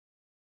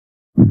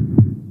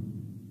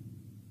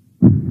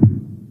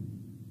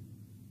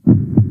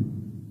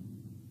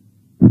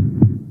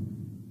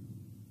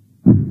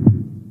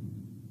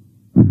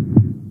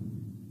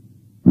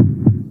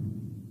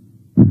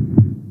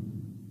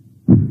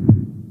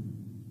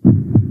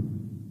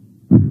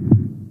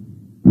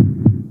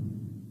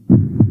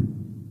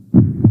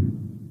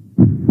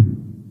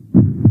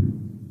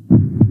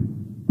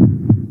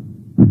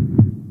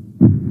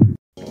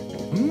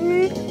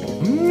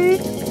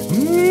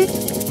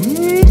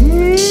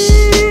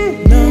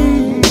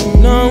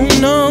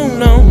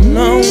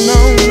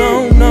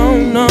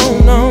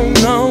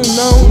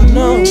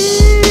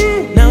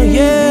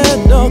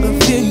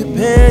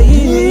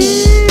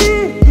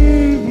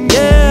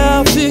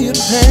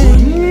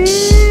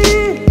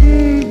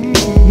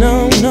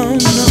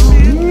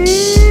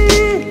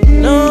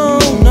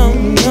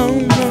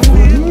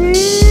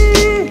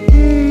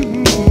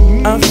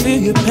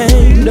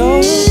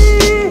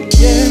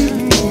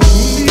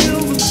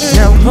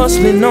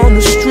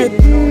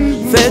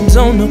Feds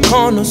on the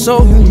corner,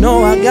 so you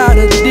know I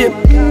gotta dip.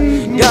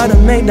 Gotta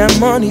make that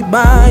money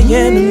by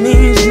any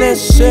means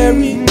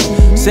necessary.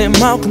 Said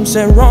Malcolm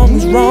said wrong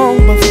is wrong,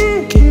 but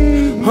fuck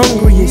it,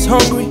 hungry is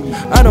hungry.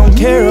 I don't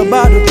care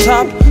about the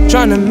top,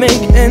 tryna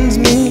make ends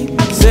meet.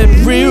 Said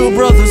real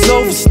brothers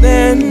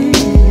overstand.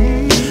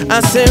 I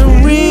said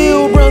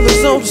real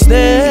brothers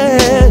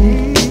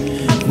overstand.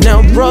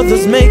 Now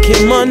brothers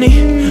making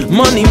money,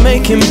 money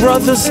making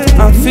brothers.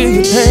 I feel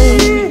your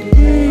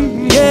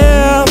pain,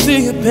 yeah, I feel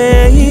your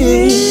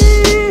pain.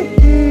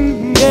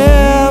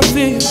 Yeah, I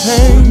feel your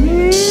pain.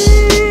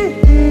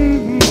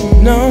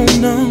 No,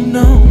 no,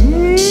 no.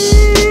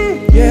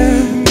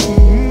 Yeah,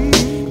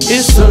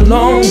 it's a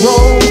long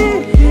road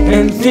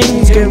and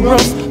things get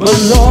rough, but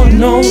Lord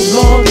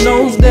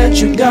knows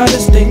that you gotta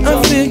stay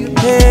tough. I feel your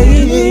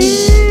pain.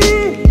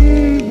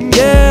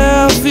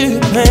 Yeah, I feel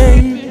your pain.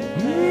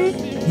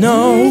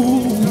 No,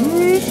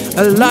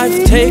 a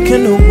life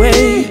taken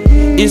away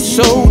is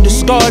so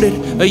discarded.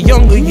 A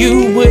younger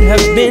you would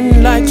have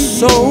been like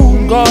so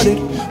guarded.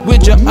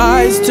 With your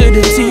eyes to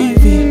the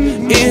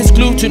TV, ears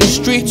glued to the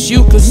streets,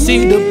 you could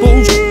see the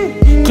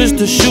bullshit. Cause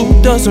the shoe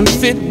doesn't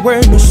fit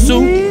wearing a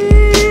suit.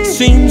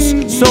 Seems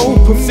so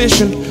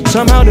proficient,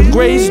 somehow the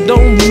grades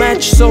don't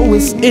match, so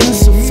it's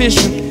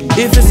insufficient.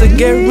 If it's a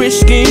get-rich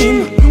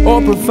scheme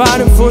or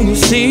providing for your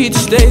seeds,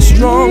 stay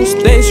strong,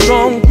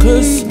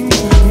 cause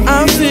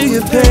I feel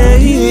your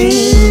pain.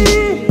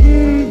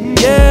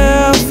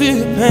 Yeah, I feel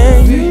your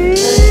pain.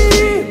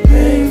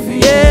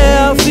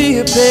 Yeah, I feel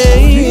your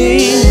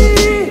pain.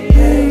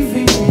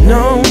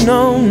 No,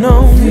 no,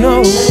 no,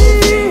 no.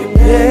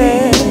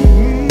 Yeah,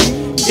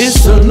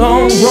 it's a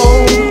long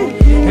road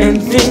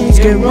and things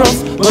get rough,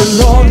 but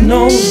Lord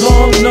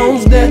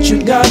knows that you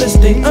gotta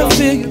stay tough. I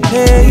feel your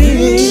pain.